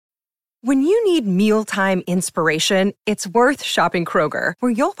When you need mealtime inspiration, it's worth shopping Kroger,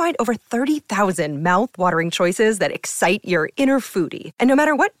 where you'll find over 30,000 mouth-watering choices that excite your inner foodie. And no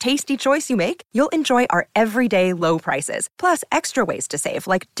matter what tasty choice you make, you'll enjoy our everyday low prices, plus extra ways to save,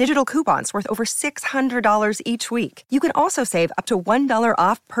 like digital coupons worth over $600 each week. You can also save up to $1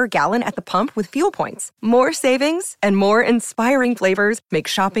 off per gallon at the pump with fuel points. More savings and more inspiring flavors make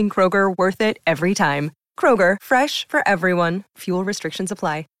shopping Kroger worth it every time. Kroger, fresh for everyone. Fuel restrictions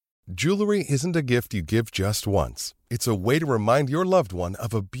apply. Jewelry isn't a gift you give just once. It's a way to remind your loved one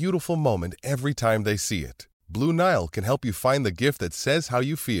of a beautiful moment every time they see it. Blue Nile can help you find the gift that says how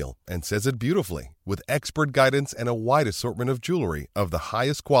you feel and says it beautifully, with expert guidance and a wide assortment of jewelry of the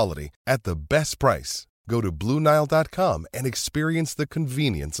highest quality at the best price. Go to BlueNile.com and experience the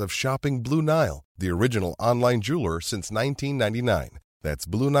convenience of shopping Blue Nile, the original online jeweler since 1999. That's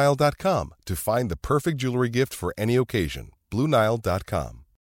BlueNile.com to find the perfect jewelry gift for any occasion. BlueNile.com.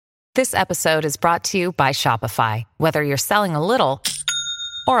 This episode is brought to you by Shopify. Whether you're selling a little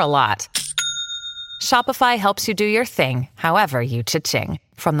or a lot, Shopify helps you do your thing, however you cha-ching.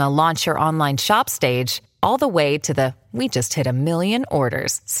 From the launch your online shop stage, all the way to the we just hit 1 million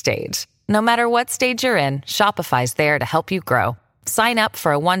orders stage. No matter what stage you're in, Shopify's there to help you grow. Sign up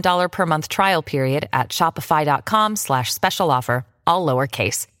for a $1 per month trial period at shopify.com/special offer, all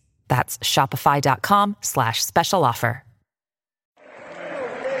lowercase. That's shopify.com/special offer.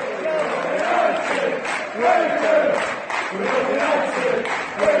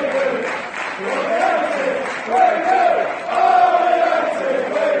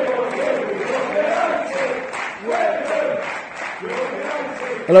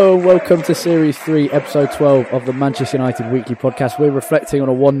 Hello and welcome to Series 3, Episode 12 of the Manchester United Weekly Podcast. We're reflecting on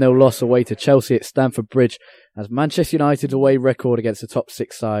a 1-0 loss away to Chelsea at Stamford Bridge as Manchester United's away record against the top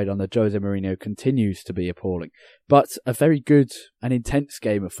 6 side under Jose Mourinho continues to be appalling. But a very good and intense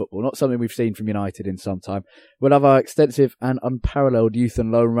game of football, not something we've seen from United in some time. We'll have our extensive and unparalleled youth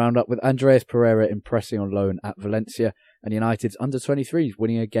and loan roundup with Andreas Pereira impressing on loan at Valencia and United's under-23s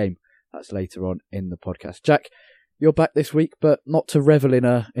winning a game. That's later on in the podcast. Jack, you're back this week, but not to revel in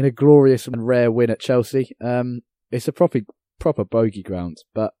a glorious and rare win at Chelsea. It's a proper bogey ground,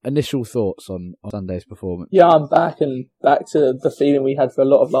 but initial thoughts on Sunday's performance? Yeah, I'm back to the feeling we had for a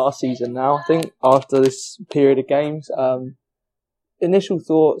lot of last season now. I think after this period of games, initial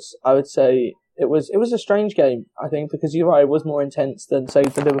thoughts, I would say it was a strange game, I think, because you're right, it was more intense than, say,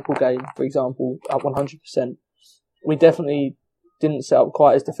 the Liverpool game, for example, at 100%. We definitely didn't set up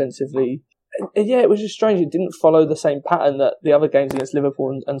quite as defensively. Yeah, it was just strange. It didn't follow the same pattern that the other games against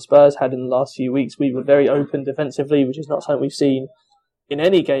Liverpool and Spurs had in the last few weeks. We were very open defensively, which is not something we've seen in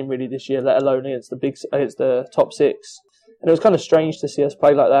any game really this year, let alone against the top 6. And it was kind of strange to see us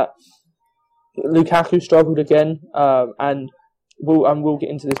play like that. Lukaku struggled again, and we'll get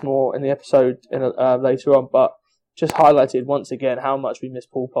into this more in the episode later on, but just highlighted once again how much we miss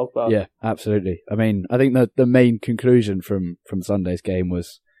Paul Pogba. Yeah, absolutely. I mean, I think the main conclusion from Sunday's game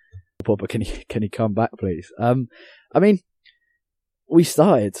was, Pogba, can he come back, please? I mean, we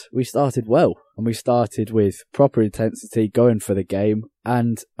started well, and we started with proper intensity, going for the game,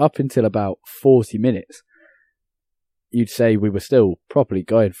 and up until about 40 minutes, you'd say we were still properly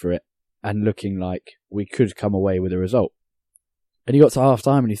going for it and looking like we could come away with a result. And you got to half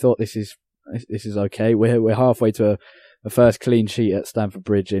time, and you thought this is okay. We're halfway to a first clean sheet at Stamford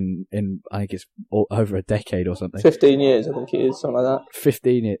Bridge in I think it's over a decade or something. 15 years, I think it is, something like that.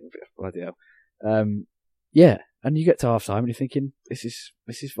 15 years, bloody hell. Yeah, and you get to half time and you're thinking, this is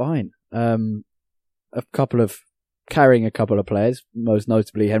fine. Carrying a couple of players, most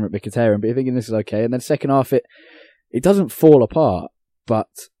notably Henrik Mkhitaryan, but you're thinking this is okay. And then second half, it doesn't fall apart,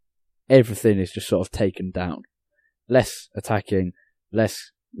 but everything is just sort of taken down. Less attacking,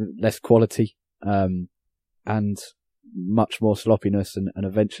 less quality, and much more sloppiness, and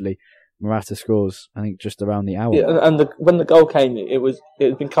eventually Morata scores, I think, just around the hour. Yeah, and when the goal came, it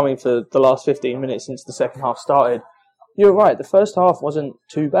had been coming for the last 15 minutes since the second half started. You're right, the first half wasn't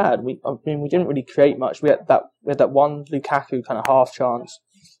too bad. We didn't really create much. We had that one Lukaku kind of half chance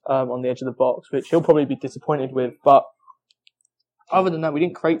on the edge of the box, which he'll probably be disappointed with. But other than that, we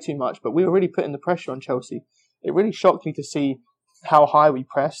didn't create too much, but we were really putting the pressure on Chelsea. It really shocked me to see how high we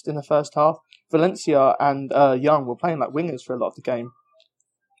pressed in the first half. Valencia and Young were playing like wingers for a lot of the game,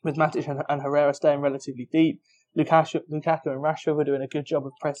 with Matic and Herrera staying relatively deep. Lukaku and Rashford were doing a good job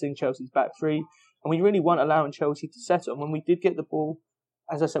of pressing Chelsea's back three, and we really weren't allowing Chelsea to settle. And when we did get the ball,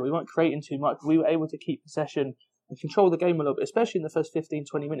 as I said, we weren't creating too much. We were able to keep possession and control the game a little bit, especially in the first 15,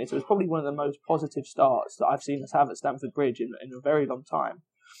 20 minutes. It was probably one of the most positive starts that I've seen us have at Stamford Bridge in a very long time.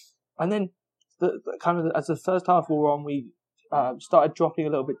 And then, as the first half wore on, started dropping a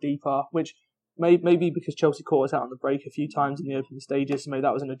little bit deeper, which maybe because Chelsea caught us out on the break a few times in the opening stages, so maybe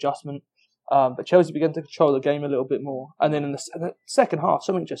that was an adjustment. But Chelsea began to control the game a little bit more. And then in the second half,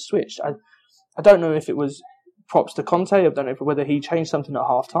 something just switched. I don't know if it was props to Conte. I don't know whether he changed something at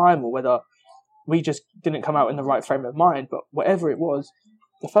half-time or whether we just didn't come out in the right frame of mind. But whatever it was,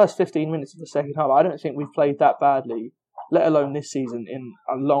 the first 15 minutes of the second half, I don't think we've played that badly, let alone this season, in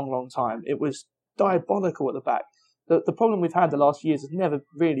a long, long time. It was diabolical at the back. The problem we've had the last years has never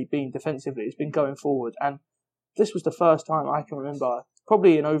really been defensively. It's been going forward. And this was the first time I can remember,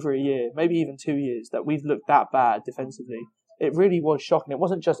 probably in over a year, maybe even 2 years, that we've looked that bad defensively. It really was shocking. It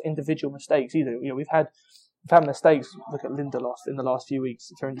wasn't just individual mistakes either. You know, we've had mistakes. Look at Lindelof in the last few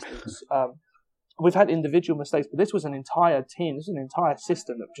weeks, for instance. We've had individual mistakes, but this was an entire team. This was an entire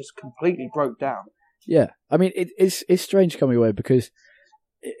system that just completely broke down. Yeah, I mean, it's strange coming away because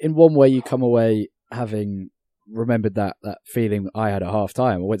in one way you come away having remembered that feeling I had at half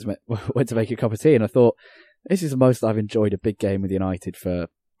time. I went to make a cup of tea and I thought, this is the most I've enjoyed a big game with United for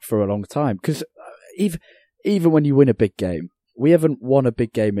a long time. Because even when you win a big game, we haven't won a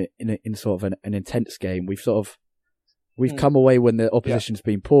big game in sort of an intense game. We've come away when the opposition's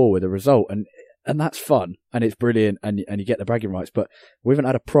been poor with a result, and that's fun and it's brilliant and you get the bragging rights. But we haven't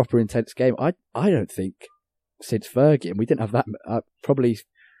had a proper intense game. I don't think since Fergie, and we didn't have that. Probably,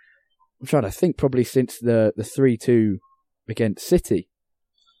 I'm trying to think. Probably since the 3-2 against City.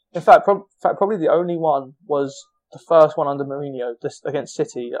 In fact, probably the only one was the first one under Mourinho against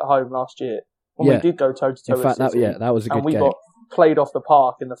City at home last year when we did go toe-to-toe with City. That was a good game. And we got played off the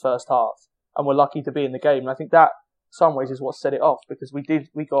park in the first half and were lucky to be in the game. And I think that, in some ways, is what set it off because we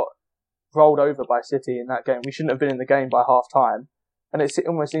got rolled over by City in that game. We shouldn't have been in the game by half-time. And it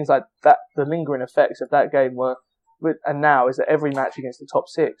almost seems like that the lingering effects of that game and now is that every match against the top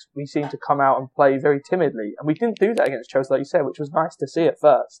six, we seem to come out and play very timidly. And we didn't do that against Chelsea, like you said, which was nice to see at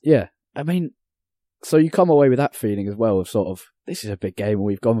first. Yeah. I mean, so you come away with that feeling as well of sort of, this is a big game and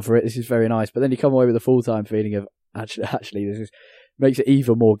we've gone for it. This is very nice. But then you come away with a full-time feeling of, actually, makes it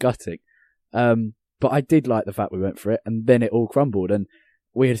even more gutting. But I did like the fact we went for it and then it all crumbled. And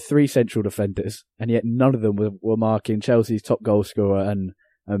we had 3 central defenders and yet none of them were marking Chelsea's top goal scorer and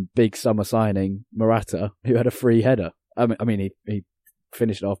big summer signing, Morata, who had a free header. I mean, he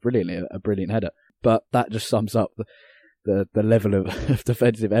finished it off brilliantly, a brilliant header. But that just sums up the level of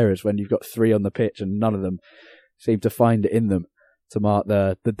defensive errors when you've got 3 on the pitch and none of them seem to find it in them to mark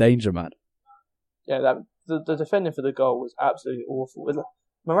the danger man. Yeah, the defending for the goal was absolutely awful.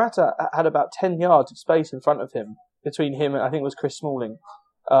 Morata had about 10 yards of space in front of him, between him and I think it was Chris Smalling.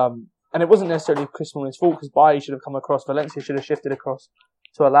 And it wasn't necessarily Chris Smalling's fault because Bailly should have come across, Valencia should have shifted across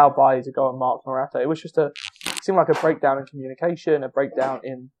to allow Bailly to go and mark Morata. It was just seemed like a breakdown in communication, a breakdown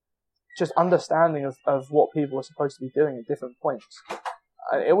in just understanding of what people are supposed to be doing at different points.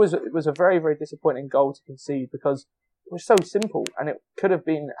 It was a very, very disappointing goal to concede because it was so simple and it could have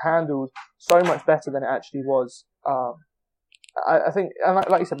been handled so much better than it actually was. I think, and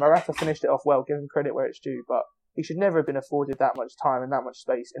like you said, Morata finished it off well, give him credit where it's due, but he should never have been afforded that much time and that much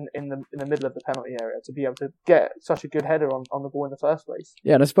space in the middle of the penalty area to be able to get such a good header on the ball in the first place.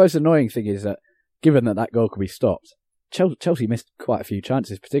 Yeah, and I suppose the annoying thing is that given that goal could be stopped, Chelsea missed quite a few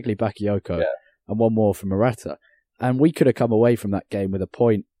chances, particularly Bakayoko, and one more from Morata. And we could have come away from that game with a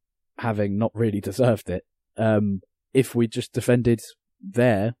point, having not really deserved it, if we just defended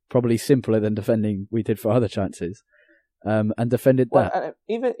there, probably simpler than defending we did for other chances, and defended that.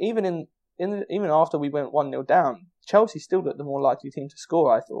 And even after we went 1-0 down, Chelsea still looked the more likely team to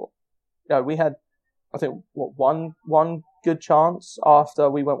score, I thought. We had, I think, one good chance after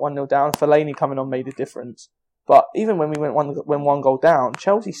we went 1-0 down. Fellaini coming on made a difference. But even when we went one goal down,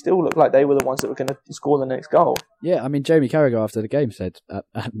 Chelsea still looked like they were the ones that were going to score the next goal. Yeah, I mean, Jamie Carragher after the game said,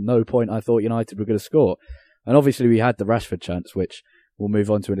 at no point I thought United were going to score. And obviously we had the Rashford chance, which we'll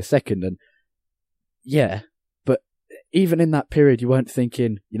move on to in a second. And yeah, but even in that period, you weren't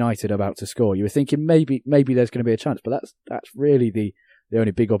thinking United about to score. You were thinking maybe there's going to be a chance. But that's really the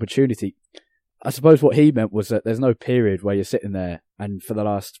only big opportunity. I suppose what he meant was that there's no period where you're sitting there and for the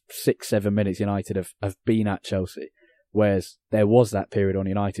last 6-7 minutes United have been at Chelsea, whereas there was that period on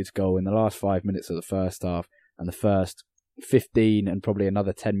United's goal in the last 5 minutes of the first half and the first 15 and probably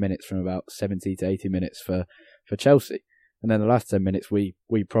another 10 minutes from about 70 to 80 minutes for Chelsea. And then the last 10 minutes we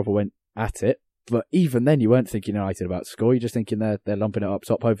proper went at it. But even then you weren't thinking United about to score. You're just thinking they're lumping it up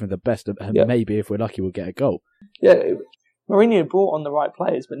top, hoping for the best, and maybe if we're lucky we'll get a goal. Yeah, Mourinho brought on the right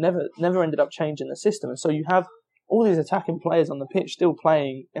players, but never ended up changing the system. And so you have all these attacking players on the pitch still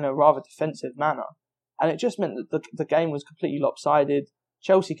playing in a rather defensive manner. And it just meant that the game was completely lopsided.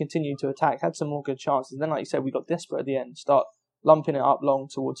 Chelsea continued to attack, had some more good chances. And then, like you said, we got desperate at the end, start lumping it up long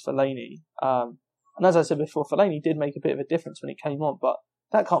towards Fellaini. And as I said before, Fellaini did make a bit of a difference when he came on, but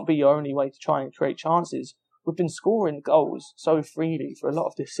that can't be your only way to try and create chances. We've been scoring goals so freely for a lot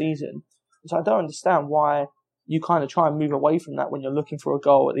of this season, so I don't understand why you kind of try and move away from that when you're looking for a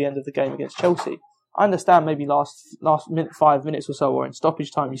goal at the end of the game against Chelsea. I understand maybe last 5 minutes or so, or in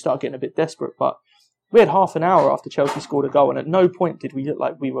stoppage time, you start getting a bit desperate, but we had half an hour after Chelsea scored a goal, and at no point did we look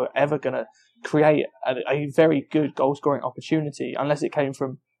like we were ever going to create a very good goal-scoring opportunity, unless it came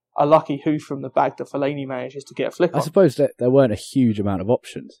from a lucky hoof from the bag that Fellaini manages to get a flick on. I suppose that there weren't a huge amount of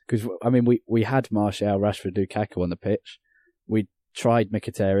options, because, I mean, we had Martial, Rashford, Lukaku on the pitch. We tried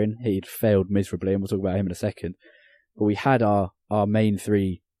Mkhitaryan. He'd failed miserably, and we'll talk about him in a second. But we had our main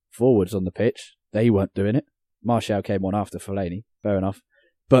three forwards on the pitch. They weren't doing it. Martial came on after Fellaini, fair enough.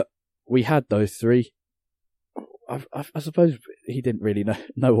 But we had those three. I suppose he didn't really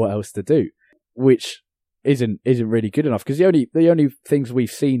know what else to do, which isn't really good enough, because the only things we've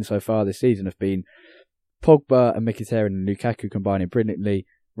seen so far this season have been Pogba and Mkhitaryan and Lukaku combining brilliantly,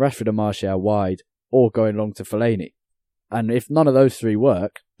 Rashford and Martial wide, or going long to Fellaini. And if none of those three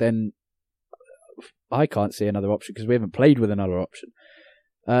work, then I can't see another option, because we haven't played with another option.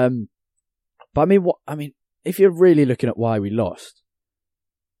 But I mean, if you're really looking at why we lost,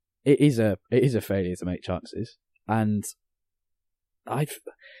 it is a failure to make chances, and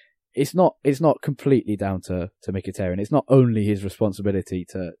it's not completely down to Mkhitaryan. It's not only his responsibility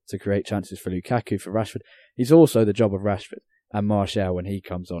to create chances for Lukaku, for Rashford. It's also the job of Rashford and Martial when he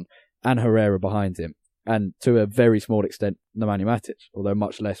comes on, and Herrera behind him, and to a very small extent Nemanja Matic, although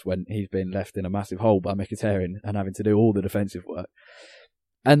much less when he's been left in a massive hole by Mkhitaryan and having to do all the defensive work.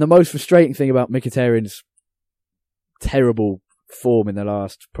 And the most frustrating thing about Mkhitaryan's terrible form in the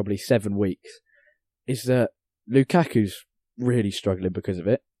last probably 7 weeks is that Lukaku's really struggling because of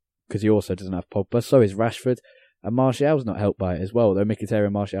it, because he also doesn't have Pogba. So is Rashford, and Martial's not helped by it as well, though Mkhitaryan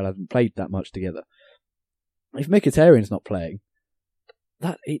and Martial haven't played that much together. If Mkhitaryan's not playing,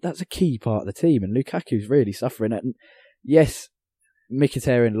 that's a key part of the team, and Lukaku's really suffering it. And yes,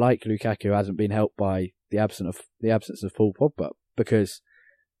 Mkhitaryan, like Lukaku, hasn't been helped by the absence of Paul Pogba, because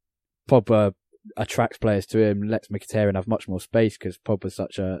Pogba attracts players to him, lets Mkhitaryan have much more space because Pogba's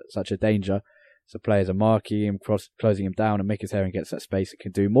such a danger. So players are marking him, closing him down, and Mkhitaryan gets that space and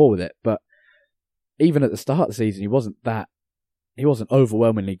can do more with it. But even at the start of the season, he wasn't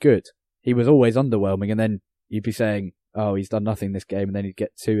overwhelmingly good. He was always underwhelming, and then you'd be saying, "Oh, he's done nothing this game," and then he'd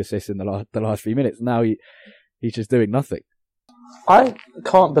get 2 assists in the last few minutes. Now he's just doing nothing. I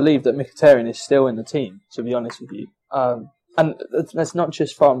can't believe that Mkhitaryan is still in the team, to be honest with you. And that's not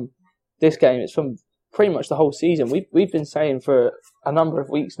just from this game; it's from pretty much the whole season. We've been saying for a number of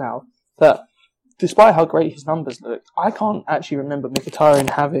weeks now that, despite how great his numbers look, I can't actually remember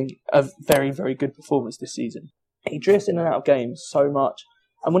Mkhitaryan having a very, very good performance this season. He drifts in and out of games so much,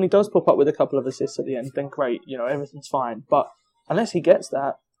 and when he does pop up with a couple of assists at the end, then great, everything's fine. But unless he gets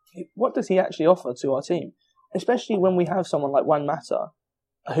that, what does he actually offer to our team? Especially when we have someone like Juan Mata,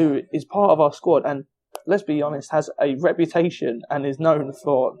 who is part of our squad, and let's be honest, has a reputation and is known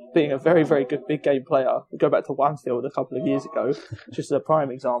for being a very, very good big game player. We go back to Wanfield a couple of years ago, just as a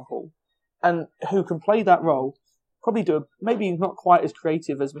prime example. And who can play that role, probably maybe not quite as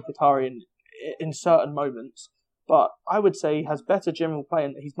creative as Mkhitaryan in certain moments, but I would say he has better general play,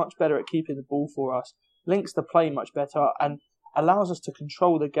 and he's much better at keeping the ball for us, links the play much better, and allows us to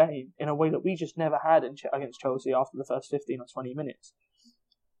control the game in a way that we just never had against Chelsea after the first 15 or 20 minutes.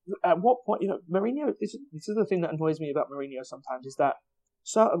 At what point, Mourinho, this is the thing that annoys me about Mourinho sometimes, is that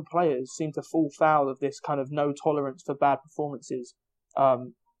certain players seem to fall foul of this kind of no tolerance for bad performances,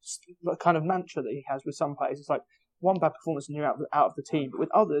 kind of mantra that he has with some players. It's like, one bad performance and you're out of the team. But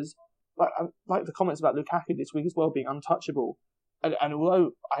with others, like the comments about Lukaku this week as well, being untouchable. And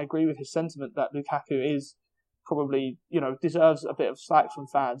although I agree with his sentiment that Lukaku is probably, deserves a bit of slack from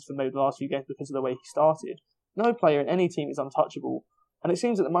fans for maybe the last few games because of the way he started, no player in any team is untouchable. And it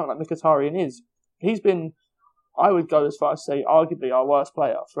seems at the moment like Mkhitaryan is. He's been, I would go as far as to say, arguably our worst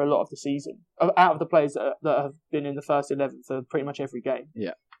player for a lot of the season, out of the players that have been in the first 11 for pretty much every game.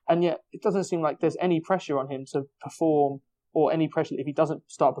 Yeah. And yet, it doesn't seem like there's any pressure on him to perform, or any pressure that if he doesn't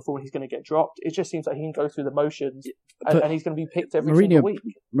start performing, he's going to get dropped. It just seems like he can go through the motions, and he's going to be picked every single week.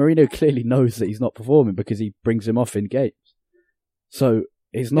 Mourinho clearly knows that he's not performing because he brings him off in games. So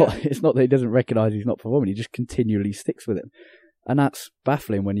it's not that he doesn't recognise he's not performing, he just continually sticks with him. And that's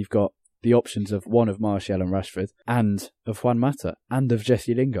baffling when you've got the options of one of Martial and Rashford, and of Juan Mata, and of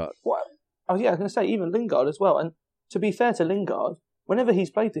Jesse Lingard. What? Oh yeah, I was going to say, even Lingard as well. And to be fair to Lingard, whenever he's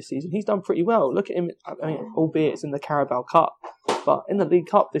played this season, he's done pretty well. Look at him, albeit it's in the Carabao Cup, but in the League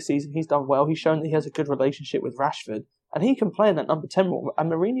Cup this season, he's done well. He's shown that he has a good relationship with Rashford, And he can play in that number 10 role,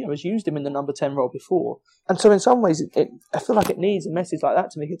 and Mourinho has used him in the number 10 role before. And so in some ways, I feel like it needs a message like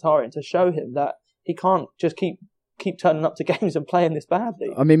that to Mkhitaryan to show him that he can't just keep turning up to games and playing this badly.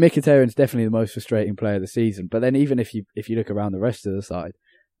 I mean, Mkhitaryan's definitely the most frustrating player of the season. But then even if you look around the rest of the side,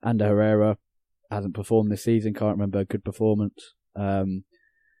 Ander Herrera hasn't performed this season, can't remember a good performance. And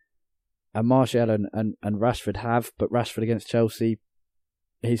Martial and Rashford have, but Rashford against Chelsea,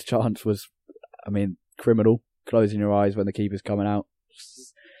 his chance was, criminal. Closing your eyes when the keeper's coming out.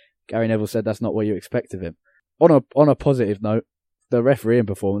 Gary Neville said that's not what you expect of him. On a positive note, the refereeing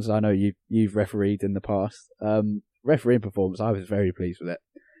performance, I know you've refereed in the past. Refereeing performance, I was very pleased with it.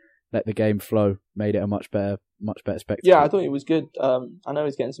 Let the game flow, made it a much better spectacle. Yeah, I thought it was good. I know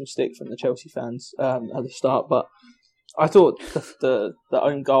he's getting some stick from the Chelsea fans at the start, but I thought the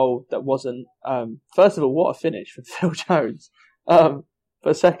own goal that wasn't. First of all, what a finish from Phil Jones.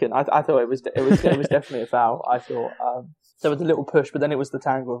 But second, I thought it was definitely a foul. I thought there was a little push, but then it was the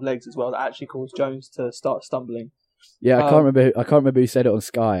tangle of legs as well that actually caused Jones to start stumbling. Yeah, I can't remember who said it on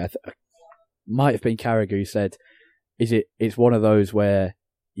Sky. Might have been Carragher who said, "It's one of those where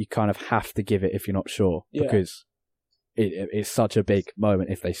you kind of have to give it if you're not sure because it's such a big moment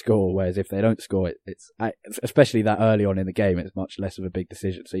if they score. Whereas if they don't score, it's especially that early on in the game, it's much less of a big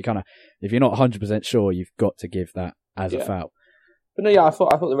decision. So you kind of, if you're not 100% sure, you've got to give that as a foul." But no, yeah, I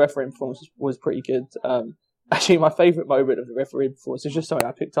thought the refereeing performance was pretty good. Actually, my favourite moment of the refereeing performance is just something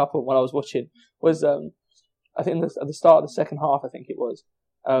I picked up on when I was watching. Was I think at the start of the second half, I think it was,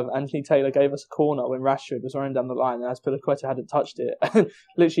 Anthony Taylor gave us a corner when Rashford was running down the line, and Azpilicueta hadn't touched it. And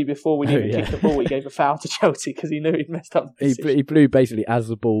literally before we'd even kicked the ball, he gave a foul to Chelsea because he knew he'd messed up the position. He blew basically as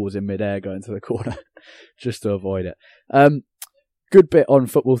the ball was in mid-air going to the corner, just to avoid it. Good bit on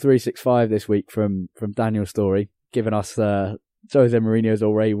Football 365 this week from Daniel Story, giving us Jose Mourinho's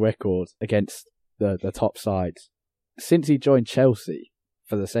away record against the top sides. Since he joined Chelsea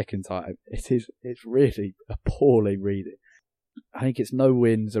for the second time, it's really appalling reading. I think it's no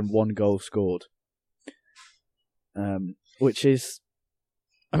wins and 1 goal scored. Which is,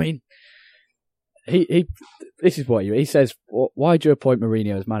 he this is what he says, why do you appoint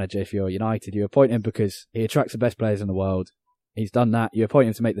Mourinho as manager if you're United? You appoint him because he attracts the best players in the world. He's done that. You appoint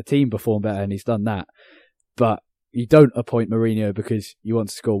him to make the team perform better, and he's done that. But you don't appoint Mourinho because you want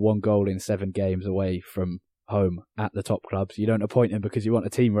to score 1 goal in 7 games away from home at the top clubs. You don't appoint him because you want a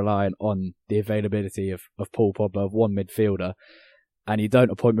team reliant on the availability of Paul Pogba, of one midfielder. And you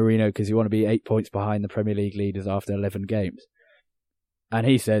don't appoint Mourinho because you want to be 8 points behind the Premier League leaders after 11 games. And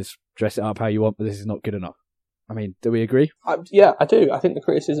he says, dress it up how you want, but this is not good enough. Do we agree? Yeah, I do. I think the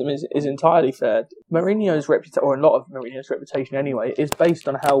criticism is entirely fair. Mourinho's reputation, or a lot of Mourinho's reputation anyway, is based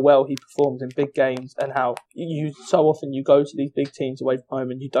on how well he performs in big games and how you so often you go to these big teams away from home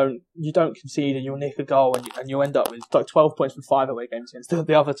and you don't concede and you'll nick a goal and you'll end up with like 12 points from 5 away games against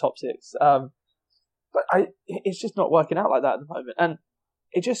the other top 6. But it's just not working out like that at the moment, and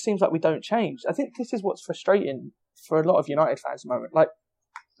it just seems like we don't change. I think this is what's frustrating for a lot of United fans at the moment. Like,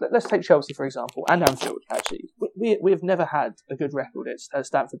 let's take Chelsea, for example, and Anfield, actually. We have never had a good record at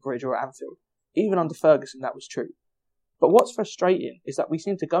Stamford Bridge or at Anfield. Even under Ferguson, that was true. But what's frustrating is that we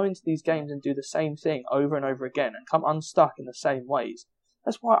seem to go into these games and do the same thing over and over again and come unstuck in the same ways.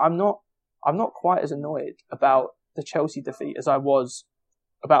 That's why I'm not quite as annoyed about the Chelsea defeat as I was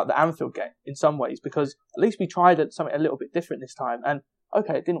about the Anfield game in some ways, because at least we tried something a little bit different this time. And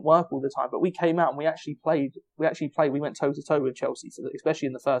okay, it didn't work all the time, but we came out and we actually played. We went toe to toe with Chelsea, especially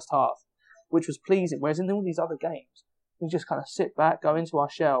in the first half, which was pleasing. Whereas in all these other games, we just kind of sit back, go into our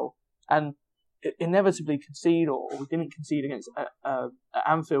shell, and inevitably concede, or we didn't concede against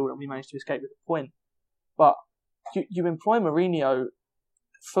Anfield, and we managed to escape with a point. But you employ Mourinho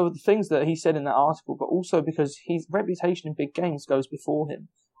for the things that he said in that article, but also because his reputation in big games goes before him.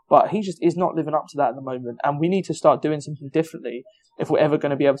 But he just is not living up to that at the moment, and we need to start doing something differently if we're ever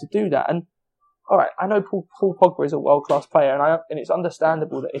going to be able to do that. And all right, I know Paul Pogba is a world-class player, and it's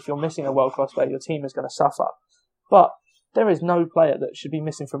understandable that if you're missing a world-class player, your team is going to suffer. But there is no player that should be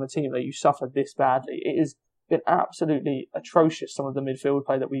missing from a team that you suffer this badly. It has been absolutely atrocious, some of the midfield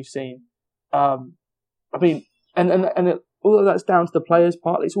play that we've seen. Although that's down to the players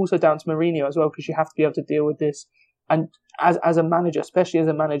part, it's also down to Mourinho as well, because you have to be able to deal with this. And as a manager, especially as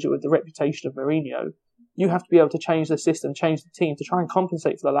a manager with the reputation of Mourinho, you have to be able to change the system, change the team to try and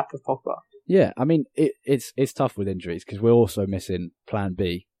compensate for the lack of Pogba. Yeah, it's tough with injuries because we're also missing Plan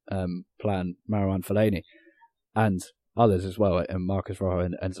B, Plan Marouane Fellaini, and others as well, and Marcus Rojo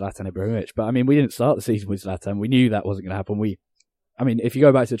and Zlatan Ibrahimovic. But we didn't start the season with Zlatan. We knew that wasn't going to happen. If you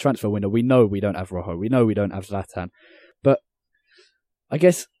go back to the transfer window, we know we don't have Rojo. We know we don't have Zlatan. But I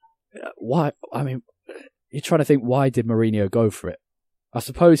guess why? you're trying to think, why did Mourinho go for it? I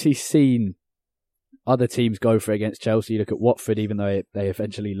suppose he's seen other teams go for it against Chelsea. Look at Watford, even though they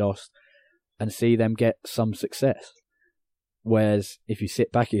eventually lost, and see them get some success. Whereas if you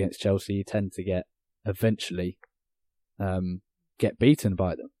sit back against Chelsea, you tend to eventually get beaten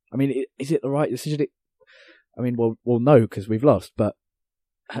by them. I mean, is it the right decision? I mean, we'll know because we've lost. But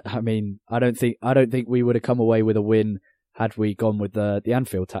I mean, I don't think we would have come away with a win had we gone with the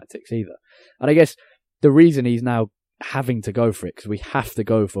Anfield tactics either. And I guess the reason he's now having to go for it, because we have to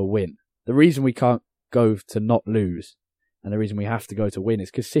go for a win. The reason we can't go to not lose, and the reason we have to go to win,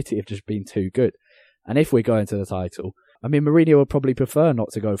 is because City have just been too good. And if we're going to the title, I mean, Mourinho would probably prefer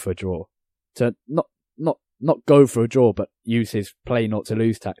not to go for a draw, to not go for a draw, but use his play not to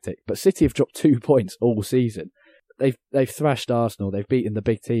lose tactic. But City have dropped 2 points all season. They've thrashed Arsenal. They've beaten the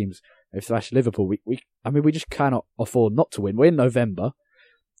big teams. They've thrashed Liverpool. We just cannot afford not to win. We're in November.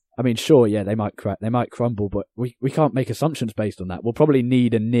 I mean, sure, yeah, they might crumble, but we can't make assumptions based on that. We'll probably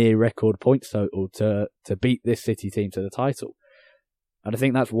need a near record points total to beat this City team to the title, and I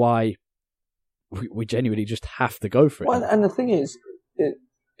think that's why we genuinely just have to go for it. Well, and the thing is,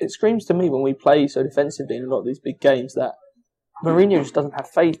 it screams to me when we play so defensively in a lot of these big games that Mourinho just doesn't have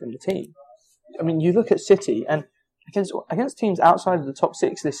faith in the team. I mean, you look at City, and against teams outside of the top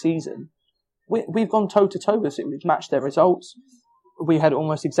six this season, we've gone toe-to-toe with City. We've matched their results. We had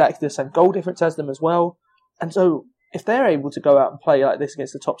almost exactly the same goal difference as them as well. And so, if they're able to go out and play like this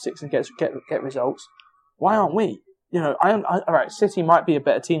against the top six and get results, why aren't we? You know, all right, City might be a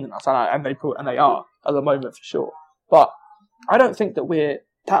better team than us, and they are at the moment for sure. But I don't think that we're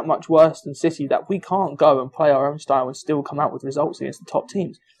that much worse than City that we can't go and play our own style and still come out with results against the top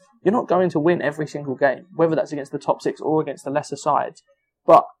teams. You're not going to win every single game, whether that's against the top six or against the lesser sides.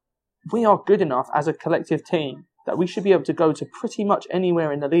 But we are good enough as a collective team that we should be able to go to pretty much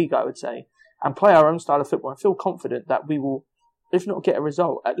anywhere in the league, I would say, and play our own style of football and feel confident that we will, if not get a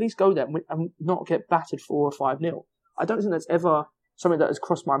result, at least go there and not get battered 4 or 5-0. I don't think that's ever something that has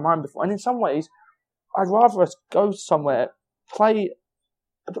crossed my mind before. And in some ways, I'd rather us go somewhere, play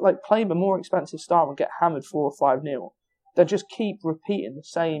a more expensive style and get hammered 4 or 5-0 than just keep repeating the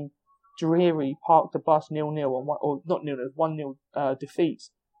same dreary park the bus 0-0 or not 0-0, 1-0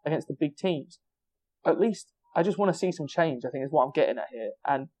 defeats against the big teams. At least I just want to see some change, I think, is what I'm getting at here.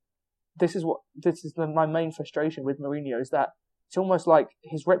 And this is my main frustration with Mourinho, is that it's almost like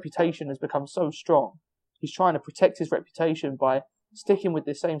his reputation has become so strong. He's trying to protect his reputation by sticking with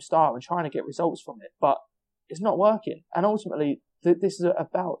the same style and trying to get results from it. But it's not working. And ultimately, this is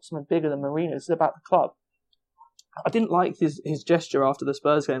about something bigger than Mourinho. This is about the club. I didn't like his gesture after the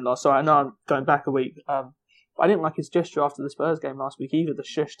Spurs game last. Sorry, I know I'm going back a week. But I didn't like his gesture after the Spurs game last week either. The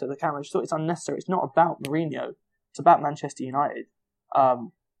shush to the camera. I just thought it's unnecessary. It's not about Mourinho. It's about Manchester United.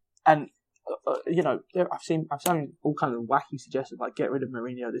 You know, I've seen all kinds of wacky suggestions like get rid of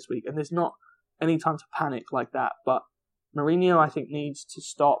Mourinho this week, and there's not any time to panic like that. But Mourinho, I think, needs to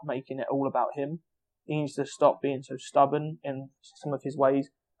stop making it all about him. He needs to stop being so stubborn in some of his ways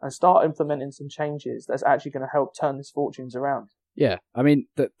and start implementing some changes that's actually going to help turn his fortunes around. Yeah, I mean,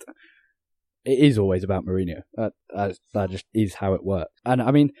 it is always about Mourinho. That just is how it works. And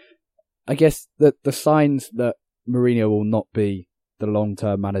I mean, I guess the signs that Mourinho will not be the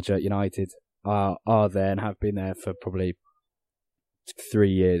long-term manager at United are there and have been there for probably 3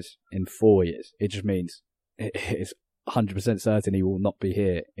 years, in 4 years. It just means it's 100% certain he will not be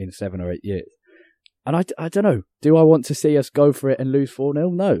here in 7 or 8 years. And I don't know, do I want to see us go for it and lose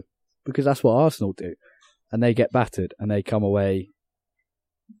 4-0? No, because that's what Arsenal do. And they get battered and they come away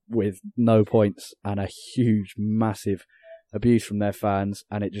with no points and a huge, massive abuse from their fans,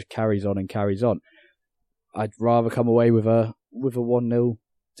 and it just carries on and carries on. I'd rather come away with a 1-0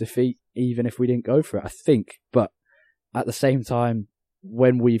 defeat, even if we didn't go for it, I think. But at the same time,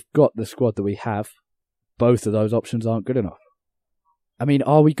 when we've got the squad that we have, both of those options aren't good enough. I mean,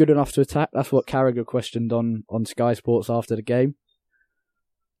 are we good enough to attack? That's what Carragher questioned on Sky Sports after the game.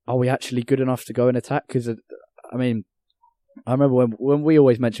 Are we actually good enough to go and attack? Because, I mean, I remember when we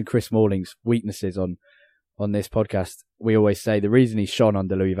always mention Chris Smalling's weaknesses on this podcast, we always say the reason he shone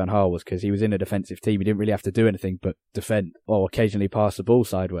under Louis van Gaal was because he was in a defensive team. He didn't really have to do anything but defend or occasionally pass the ball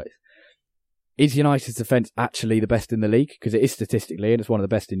sideways. Is United's defence actually the best in the league? Because it is statistically, and it's one of the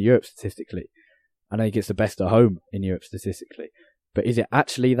best in Europe statistically. I think it's the best at home in Europe statistically. But is it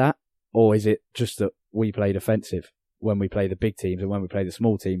actually that? Or is it just that we play defensive when we play the big teams, and when we play the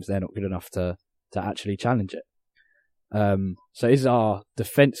small teams, they're not good enough to actually challenge it? So is our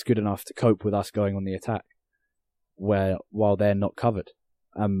defence good enough to cope with us going on the attack while they're not covered?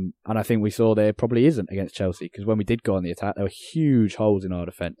 And I think we saw there probably isn't against Chelsea, because when we did go on the attack, there were huge holes in our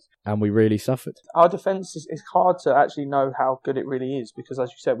defence. and we really suffered. Our defence is hard to actually know how good it really is because, as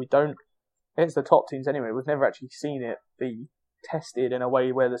you said, we don't. Against the top teams anyway, we've never actually seen it be tested in a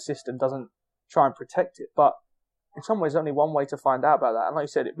way where the system doesn't try and protect it. But in some ways, there's only one way to find out about that. And like you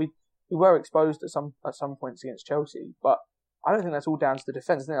said, we were exposed at some points against Chelsea, but I don't think that's all down to the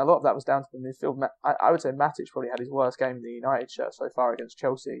defence. I think a lot of that was down to the midfield. I would say Matic probably had his worst game in the United shirt so far against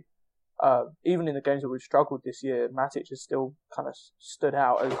Chelsea. Even in the games that we've struggled this year, Matic has still kind of stood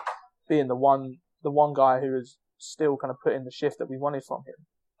out as being the one guy who has still kind of put in the shift that we wanted from him.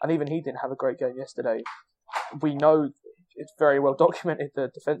 And even he didn't have a great game yesterday. We know it's very well documented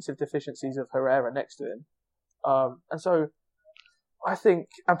the defensive deficiencies of Herrera next to him. And so I think,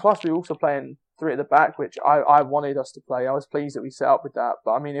 and plus we're also playing 3 at the back, which I wanted us to play. I was pleased that we set up with that.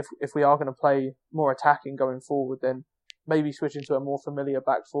 But I mean, if we are going to play more attacking going forward, then maybe switching to a more familiar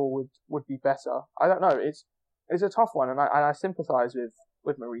back four would be better. I don't know. It's a tough one, and I sympathise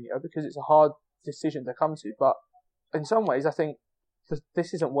with Mourinho because it's a hard decision to come to. But in some ways, I think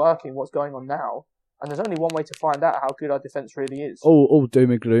this isn't working. What's going on now? And there's only one way to find out how good our defence really is. All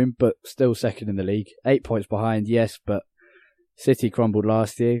doom and gloom, but still second in the league. 8 points behind, yes, but City crumbled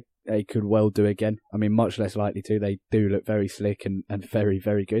last year. They could well do again. I mean, much less likely to. They do look very slick and very,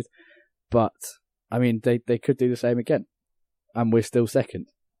 very good. But, I mean, they could do the same again. And we're still second.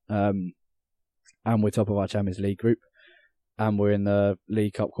 And we're top of our Champions League group. And we're in the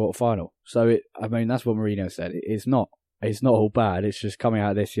League Cup quarter-final. So, that's what Mourinho said. It's not all bad. It's just coming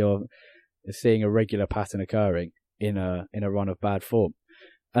out of this, you're seeing a regular pattern occurring in a run of bad form.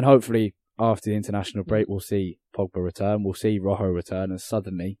 And hopefully, after the international break, we'll see Pogba return, we'll see Rojo return, and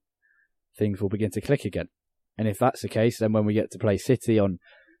suddenly things will begin to click again. And if that's the case, then when we get to play City on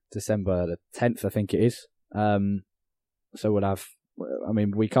December the 10th, I think it is, so we'll have,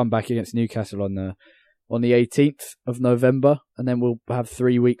 we come back against Newcastle on the 18th of November, and then we'll have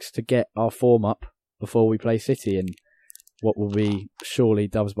 3 weeks to get our form up before we play City in what will be surely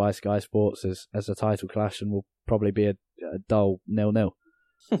dubbed by Sky Sports as a title clash, and will probably be a dull 0-0.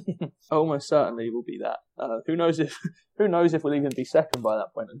 Almost certainly will be that. Who knows if we'll even be second by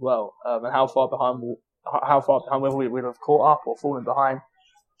that point as well, and how far behind whether we would have caught up or fallen behind.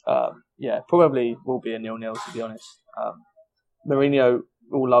 Probably will be a 0-0 to be honest. Mourinho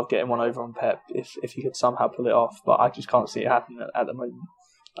will love getting one over on Pep if he could somehow pull it off, but I just can't see it happening at the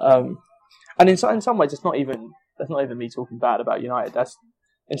moment. And in some ways, that's not even me talking bad about United. That's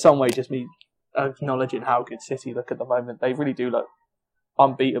in some ways just me acknowledging how good City look at the moment. They really do look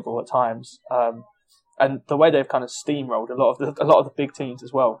unbeatable at times, and the way they've kind of steamrolled a lot of the big teams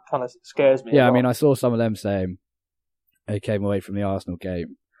as well kind of scares me. Yeah, I saw some of them saying they came away from the Arsenal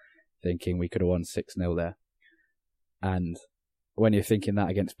game thinking we could have won 6-0 there, and when you're thinking that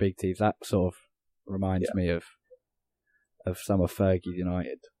against big teams, that sort of reminds me of some of Fergie's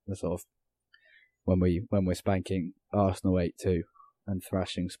United, the sort of when we're spanking Arsenal 8-2 and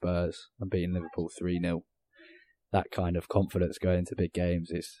thrashing Spurs and beating Liverpool 3-0. That kind of confidence going into big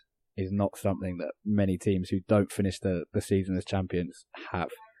games is not something that many teams who don't finish the season as champions have.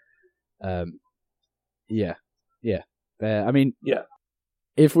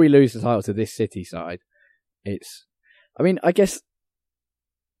 If we lose the title to this City side, I guess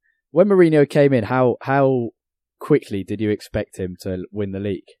when Mourinho came in, how quickly did you expect him to win the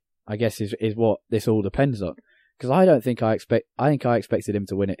league? I guess is what this all depends on. Because I think I expected him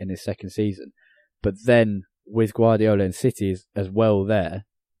to win it in his second season, but then with Guardiola and City as well there,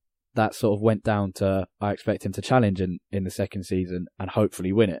 that sort of went down to I expect him to challenge in the second season and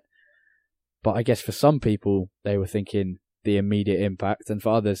hopefully win it. But I guess for some people, they were thinking the immediate impact, and for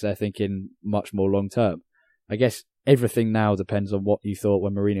others, they're thinking much more long term. I guess everything now depends on what you thought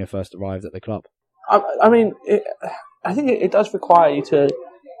when Mourinho first arrived at the club. I think it does require you to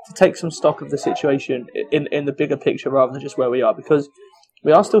take some stock of the situation in the bigger picture rather than just where we are, because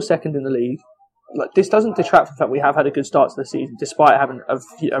we are still second in the league. Like, this doesn't detract from the fact we have had a good start to the season despite having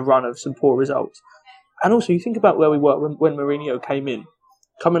a run of some poor results. And also, you think about where we were when Mourinho came in,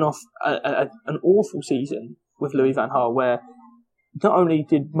 coming off an awful season with Louis van Gaal, where not only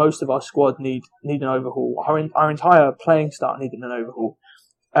did most of our squad need an overhaul, our entire playing staff needed an overhaul.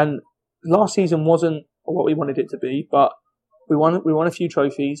 And last season wasn't what we wanted it to be, but we won a few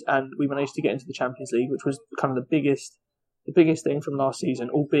trophies and we managed to get into the Champions League, which was kind of the biggest thing from last season,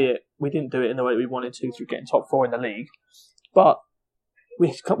 albeit we didn't do it in the way we wanted to through getting top 4 in the league. But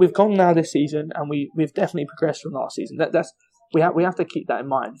we've gone now this season, and we've definitely progressed from last season. We have to keep that in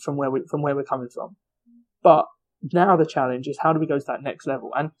mind from where we're coming from. But now the challenge is, how do we go to that next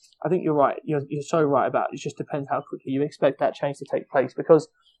level? And I think you're right. You're so right about it. It just depends how quickly you expect that change to take place. Because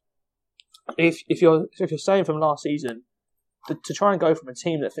if you're saying from last season, to try and go from a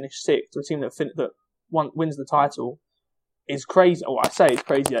team that finished 6th to a team that wins the title is crazy. Well, I say it's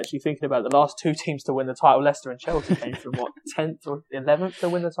crazy actually thinking about the last 2 teams to win the title. Leicester and Chelsea came from 10th or 11th to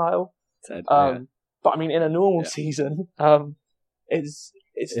win the title. 10th, yeah. But I mean, in a normal season, it's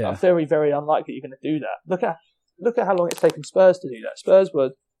very, very unlikely you're going to do that. Look at how long it's taken Spurs to do that. Spurs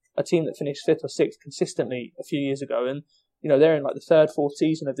were a team that finished 5th or 6th consistently a few years ago, and they're in like the 3rd, 4th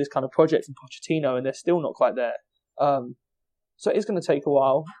season of this kind of project from Pochettino, and they're still not quite there. So it's going to take a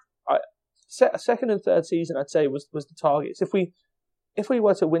while. A 2nd and 3rd season, I'd say, was the targets. If we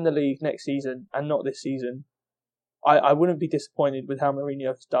were to win the league next season and not this season, I wouldn't be disappointed with how Mourinho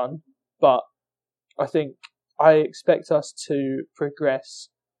has done. But I think I expect us to progress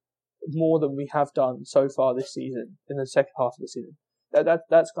more than we have done so far this season in the second half of the season.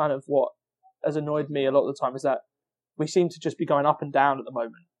 That's kind of what has annoyed me a lot of the time, is that we seem to just be going up and down at the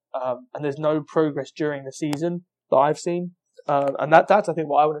moment, and there's no progress during the season that I've seen. And that's, I think,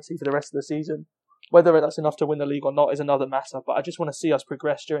 what I want to see for the rest of the season. Whether that's enough to win the league or not is another matter, but I just want to see us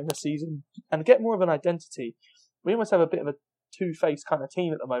progress during the season and get more of an identity. We almost have a bit of a two-faced kind of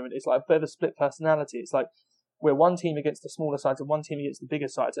team at the moment. It's like a bit of a split personality. It's like we're one team against the smaller sides and one team against the bigger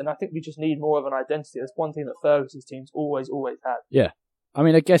sides, and I think we just need more of an identity. That's one thing that Ferguson's teams always had. Yeah. I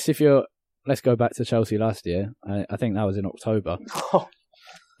mean, I guess let's go back to Chelsea last year. I think that was in October.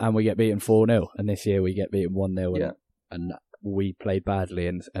 And we get beaten 4-0, and this year we get beaten 1-0, and we played badly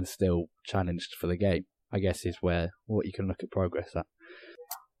and still challenged for the game, I guess, is what you can look at progress at.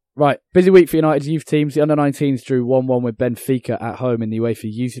 Right, busy week for United's youth teams. The under-19s drew 1-1 with Benfica at home in the UEFA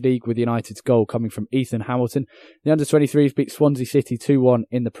Youth League, with United's goal coming from Ethan Hamilton. The under-23s beat Swansea City 2-1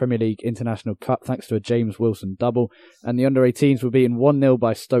 in the Premier League International Cup thanks to a James Wilson double, and the under-18s were beaten 1-0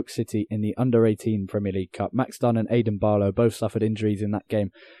 by Stoke City in the under-18 Premier League Cup. Max Dunn and Aidan Barlow both suffered injuries in that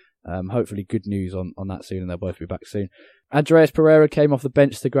game. Hopefully good news on that soon, and they'll both be back soon. Andreas Pereira came off the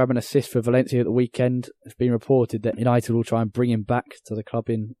bench to grab an assist for Valencia at the weekend. It's been reported that United will try and bring him back to the club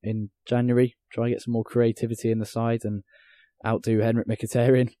in January, try and get some more creativity in the side and outdo Henrik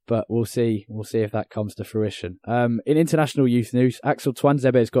Mkhitaryan, but we'll see if that comes to fruition. In international youth news, Axel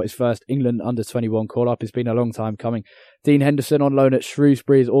Tuanzebe has got his first England under-21 call-up. It's been a long time coming. Dean Henderson on loan at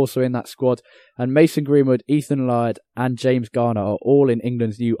Shrewsbury is also in that squad, and Mason Greenwood, Ethan Laird and James Garner are all in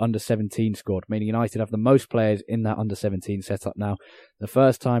England's new under-17 squad, meaning United have the most players in that under-17 setup now. The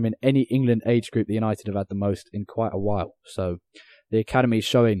first time in any England age group that United have had the most in quite a while. So the academy is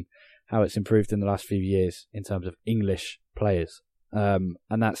showing how it's improved in the last few years in terms of English players. And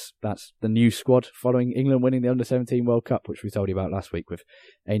that's the new squad following England winning the Under-17 World Cup, which we told you about last week, with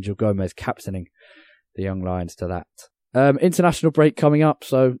Angel Gomez captaining the Young Lions to that. International break coming up,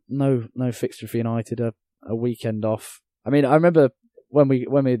 so no fixture for United, a weekend off. I mean, I remember when we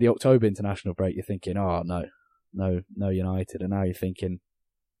had the October international break, you're thinking, oh no United, and now you're thinking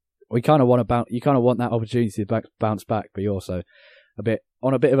you kind of want that opportunity to bounce back, but you're also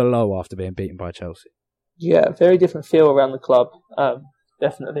on a bit of a low after being beaten by Chelsea. Yeah, very different feel around the club,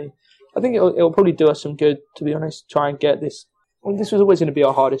 definitely. I think it'll probably do us some good, to be honest, try and get this. I mean, this was always going to be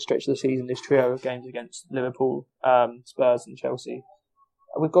our hardest stretch of the season, this trio of games against Liverpool, Spurs and Chelsea.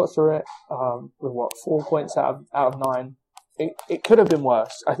 We've got through it with 4 points out of 9. It could have been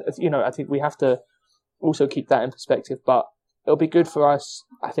worse. I think we have to also keep that in perspective, but it'll be good for us,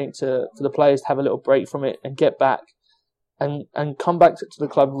 I think, for the players to have a little break from it and get back and come back to the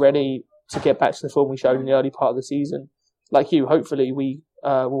club ready to get back to the form we showed in the early part of the season. Like you, hopefully we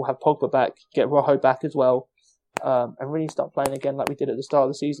will have Pogba back, get Rojo back as well, and really start playing again like we did at the start of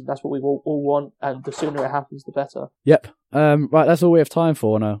the season. That's what we all want, and the sooner it happens, the better. Yep. Right, that's all we have time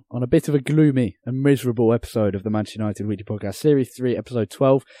for on a bit of a gloomy and miserable episode of the Manchester United Weekly Podcast, Series 3, Episode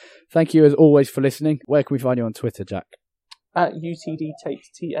 12. Thank you as always for listening. Where can we find you on Twitter, Jack? At UTD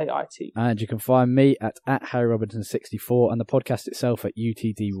Tait. And you can find me at Harry Robinson64 and the podcast itself at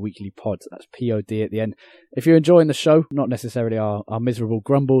UTD Weekly Pod. That's POD at the end. If you're enjoying the show, not necessarily our miserable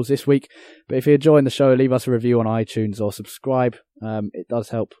grumbles this week, but if you're enjoying the show, leave us a review on iTunes or subscribe. It does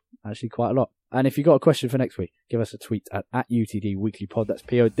help actually quite a lot. And if you've got a question for next week, give us a tweet at UTD Weekly Pod. That's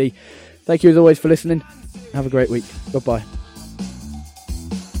POD. Thank you as always for listening. Have a great week. Goodbye.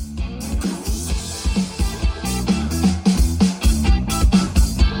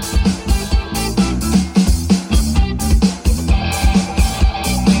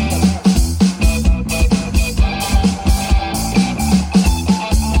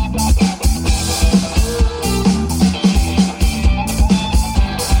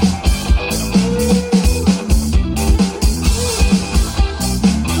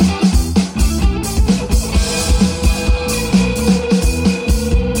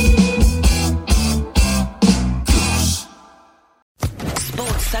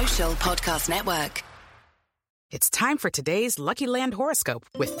 Podcast Network. It's time for today's Lucky Land horoscope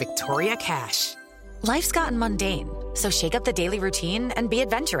with Victoria Cash. Life's gotten mundane, so shake up the daily routine and be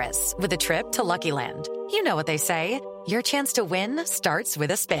adventurous with a trip to Lucky Land. You know what they say, your chance to win starts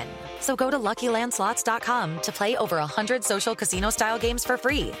with a spin. So go to LuckyLandSlots.com to play over 100 social casino-style games for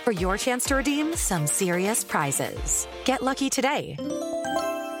free for your chance to redeem some serious prizes. Get lucky today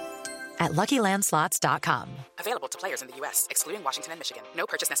at LuckyLandSlots.com. Available to players in the U.S., excluding Washington and Michigan. No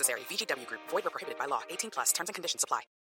purchase necessary. VGW Group. Void where prohibited by law. 18+. Terms and conditions apply.